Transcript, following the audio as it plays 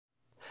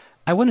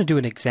I want to do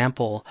an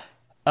example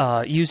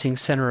using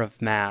center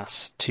of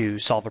mass to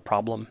solve a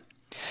problem.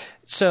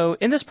 So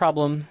in this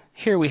problem,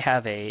 here we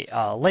have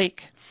a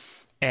lake,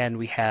 and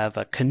we have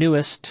a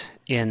canoeist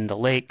in the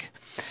lake,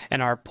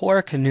 and our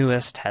poor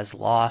canoeist has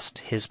lost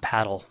his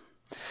paddle.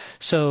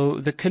 So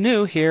the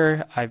canoe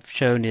here I've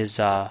shown is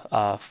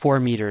 4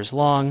 meters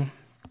long.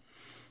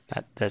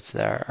 That's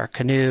our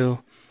canoe.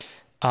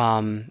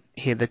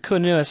 The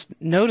canoeist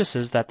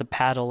notices that the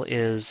paddle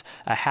is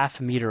a half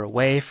a meter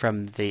away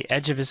from the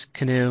edge of his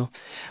canoe,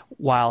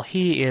 while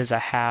he is a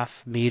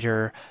half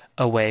meter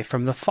away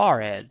from the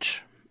far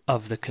edge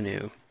of the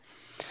canoe.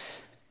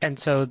 And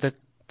so the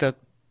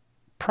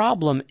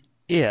problem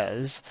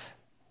is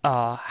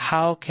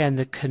how can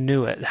the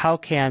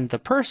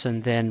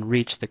person then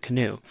reach the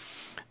canoe,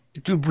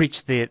 to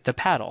reach the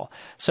paddle?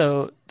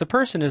 So the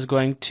person is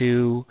going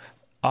to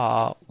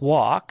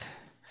walk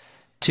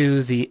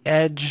to the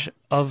edge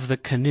of the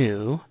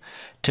canoe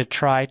to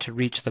try to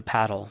reach the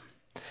paddle.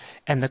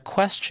 And the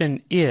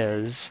question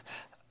is,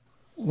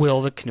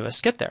 will the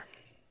canoeist get there?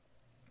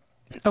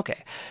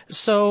 Okay,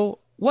 so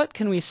what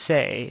can we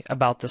say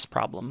about this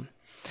problem?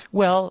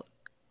 Well,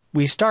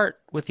 we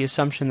start with the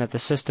assumption that the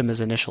system is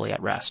initially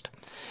at rest.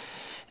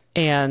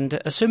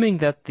 And assuming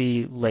that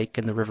the lake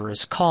and the river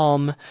is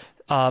calm,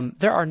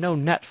 there are no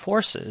net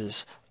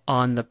forces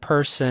on the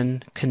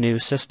person-canoe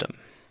system.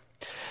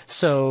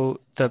 So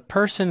the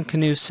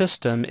person-canoe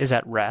system is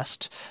at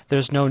rest.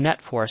 There's no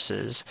net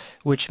forces,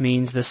 which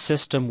means the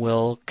system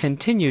will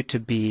continue to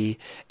be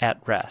at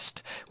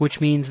rest,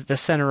 which means that the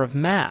center of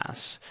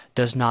mass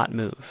does not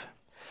move.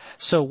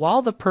 So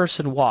while the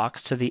person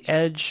walks to the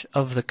edge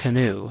of the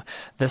canoe,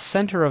 the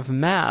center of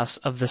mass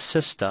of the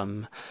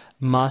system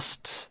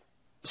must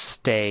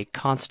stay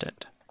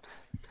constant.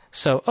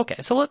 So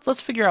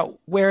let's figure out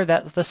where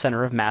the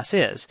center of mass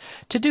is.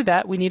 To do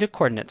that, we need a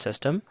coordinate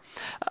system.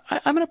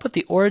 I'm going to put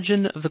the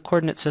origin of the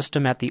coordinate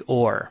system at the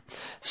or,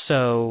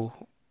 so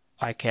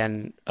I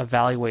can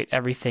evaluate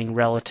everything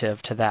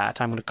relative to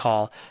that. I'm going to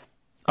call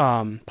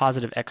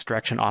positive x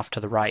direction off to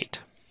the right.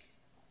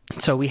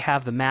 So we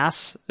have the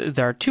mass.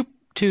 There are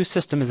two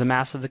systems: the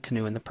mass of the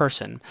canoe and the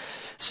person.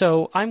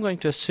 So I'm going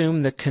to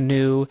assume the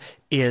canoe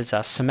is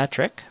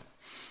symmetric.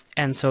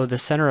 And so the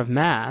center of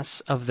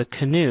mass of the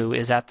canoe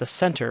is at the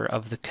center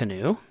of the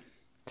canoe.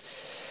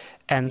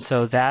 And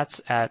so that's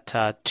at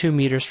 2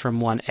 meters from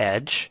one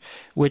edge,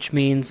 which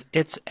means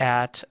it's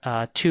at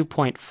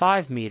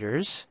 2.5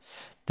 meters.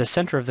 The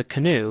center of the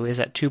canoe is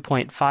at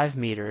 2.5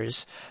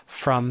 meters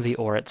from the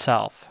oar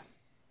itself.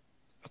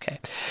 Okay,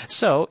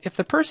 so if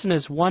the person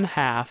is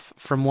 1/2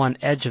 from one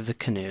edge of the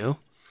canoe,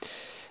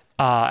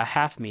 a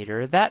half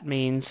meter, that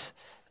means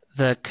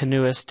the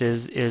canoeist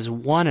is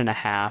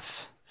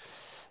 1.5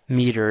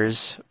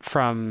 meters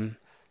from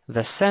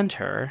the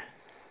center,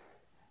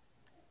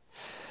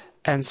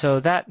 and so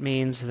that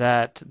means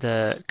that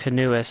the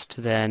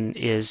canoeist then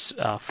is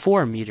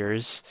 4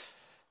 meters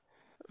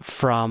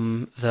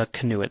from the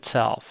canoe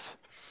itself.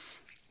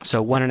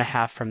 So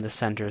 1.5 from the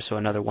center, so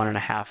another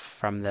 1.5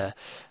 from the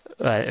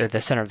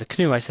center of the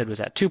canoe. I said was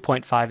at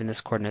 2.5 in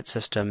this coordinate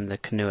system. The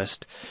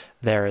canoeist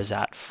there is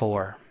at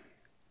 4.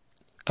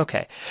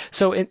 Okay,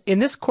 so in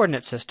this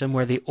coordinate system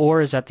where the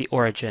oar is at the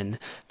origin,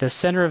 the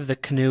center of the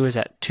canoe is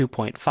at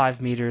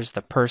 2.5 meters,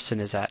 the person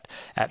is at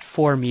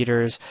 4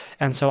 meters,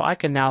 and so I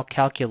can now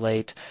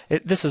calculate,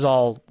 this is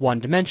all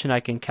one dimension, I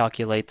can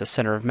calculate the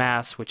center of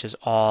mass, which is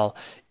all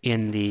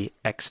in the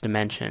x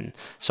dimension.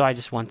 So I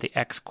just want the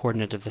x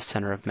coordinate of the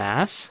center of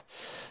mass.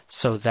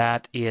 So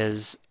that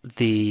is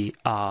the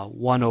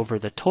 1 over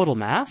the total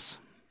mass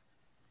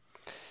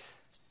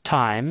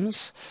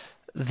times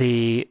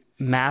the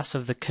mass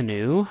of the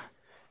canoe,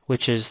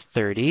 which is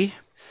 30,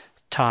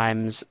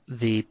 times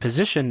the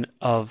position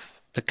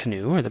of the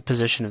canoe, or the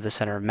position of the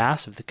center of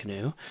mass of the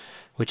canoe,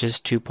 which is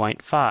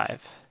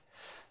 2.5,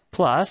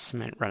 plus, I'm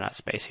going to run out of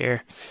space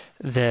here,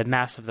 the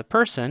mass of the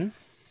person,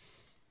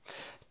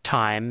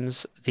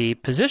 times the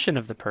position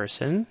of the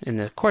person in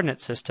the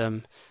coordinate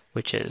system,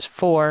 which is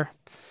 4,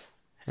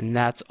 and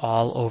that's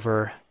all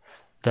over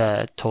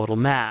the total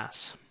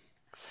mass,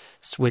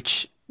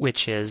 which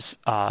is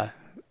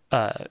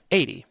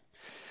 80.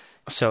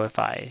 So if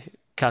I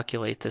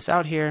calculate this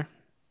out here,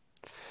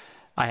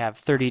 I have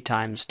 30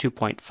 times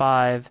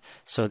 2.5,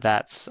 so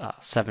that's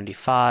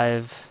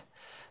 75,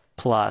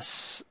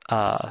 plus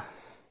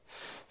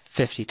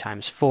 50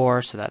 times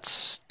 4, so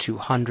that's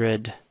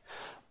 200,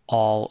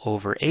 all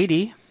over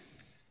 80.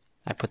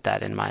 I put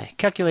that in my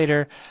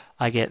calculator.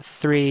 I get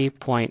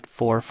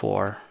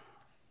 3.44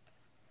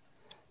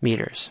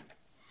 meters.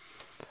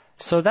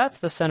 So that's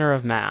the center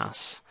of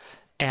mass,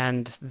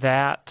 and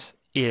that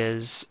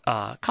is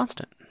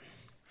constant.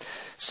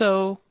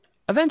 So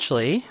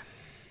eventually,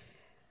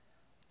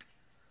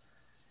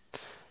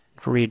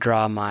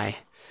 redraw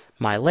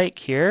my lake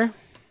here,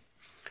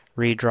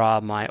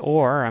 redraw my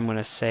oar. I'm going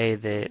to say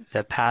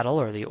the paddle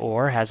or the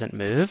oar hasn't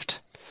moved.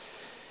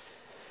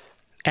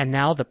 And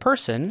now the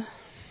person,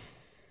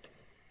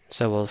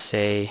 so we'll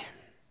say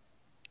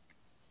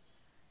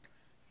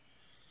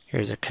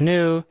here's a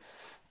canoe,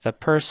 the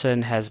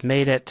person has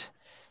made it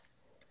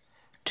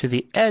to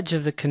the edge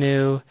of the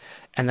canoe,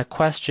 and the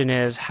question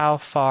is, how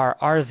far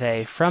are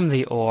they from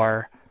the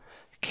oar?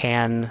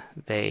 Can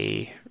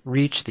they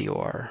reach the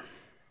oar?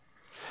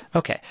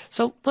 Okay,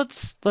 so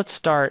let's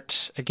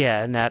start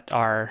again at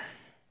our,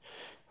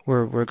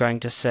 we're going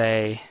to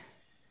say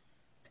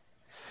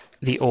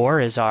the oar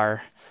is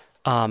our,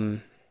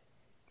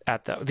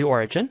 at the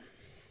origin,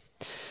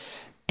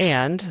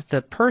 and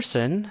the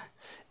person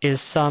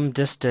is some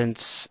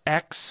distance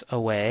x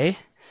away,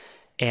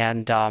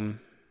 and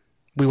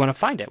we want to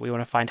find it. We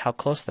want to find how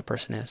close the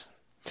person is.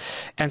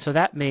 And so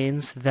that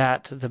means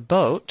that the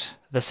boat,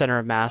 the center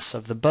of mass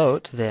of the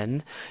boat,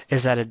 then,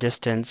 is at a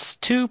distance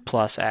 2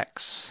 plus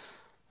x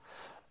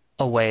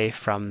away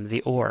from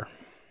the oar.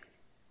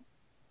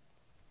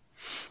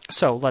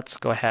 So let's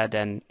go ahead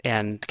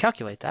and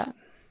calculate that.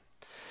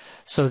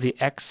 So the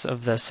x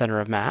of the center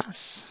of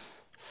mass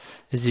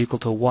is equal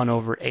to 1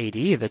 over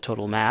 80. The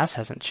total mass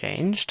hasn't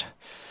changed.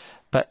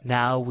 But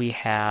now we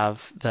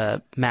have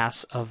the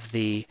mass of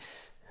the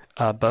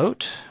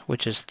boat,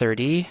 which is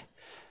 30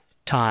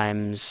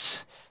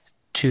 times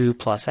 2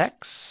 plus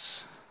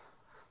x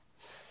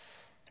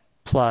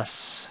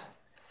plus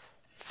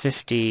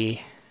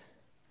 50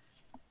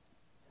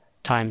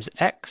 times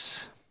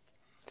x.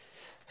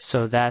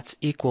 So that's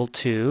equal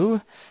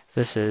to,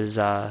 this is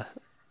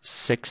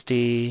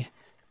 60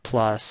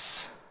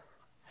 plus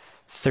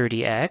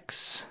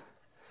 30x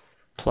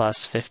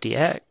plus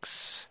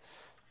 50x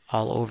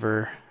all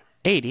over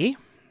 80.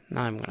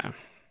 Now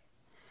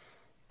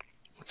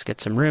let's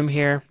get some room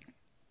here.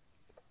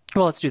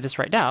 Well, let's do this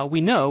right now.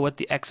 We know what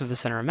the x of the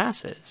center of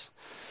mass is.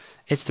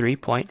 It's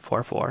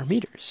 3.44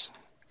 meters.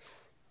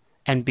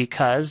 And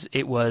because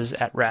it was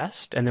at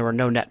rest and there were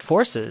no net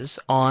forces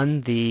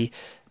on the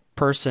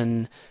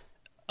person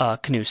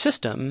canoe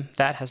system,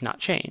 that has not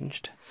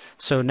changed.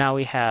 So now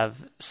we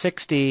have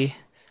 60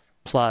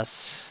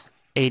 plus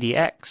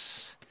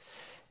 80x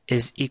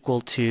is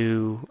equal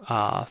to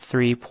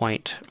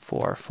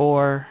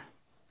 3.44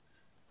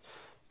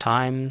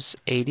 times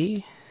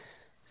 80.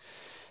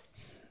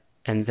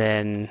 And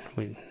then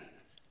we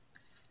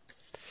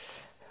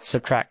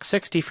subtract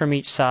 60 from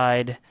each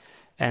side.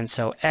 And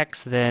so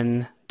x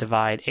then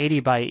divide 80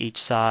 by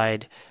each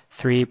side,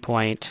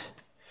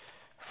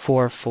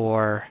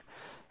 3.44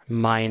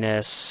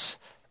 minus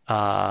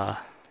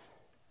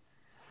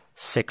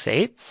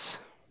 6/8,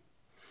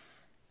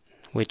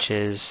 which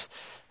is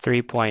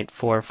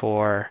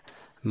 3.44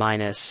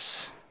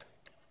 minus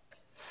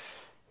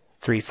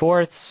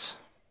 3/4.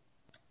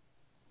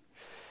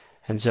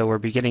 And so we're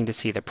beginning to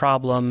see the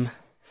problem.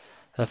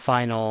 The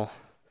final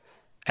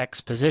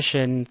x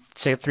position,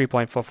 say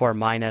 3.44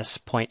 minus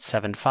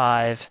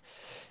 0.75,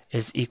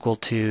 is equal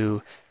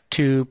to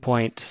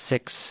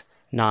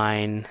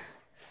 2.69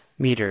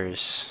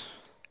 meters.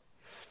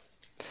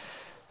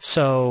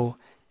 So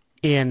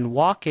in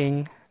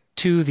walking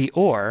to the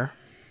oar,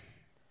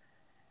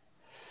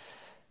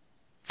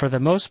 for the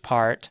most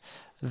part,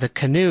 the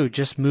canoe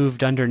just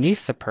moved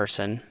underneath the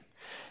person,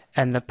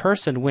 and the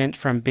person went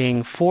from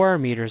being 4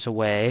 meters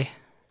away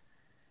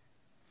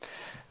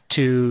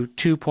to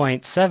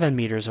 2.7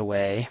 meters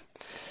away,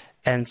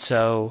 and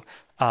so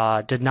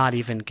did not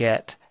even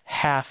get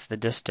half the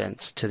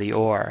distance to the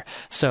oar.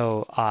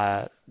 So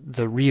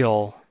the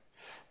real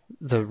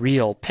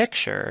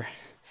picture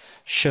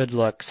should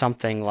look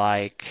something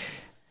like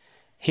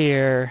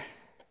here,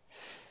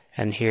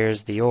 and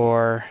here's the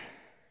oar,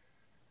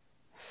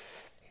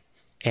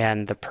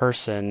 and the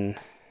person,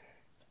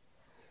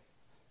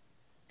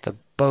 the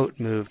boat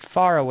moved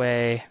far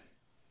away,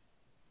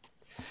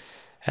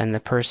 and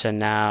the person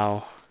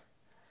now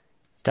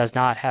does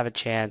not have a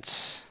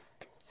chance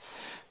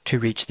to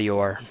reach the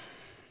oar.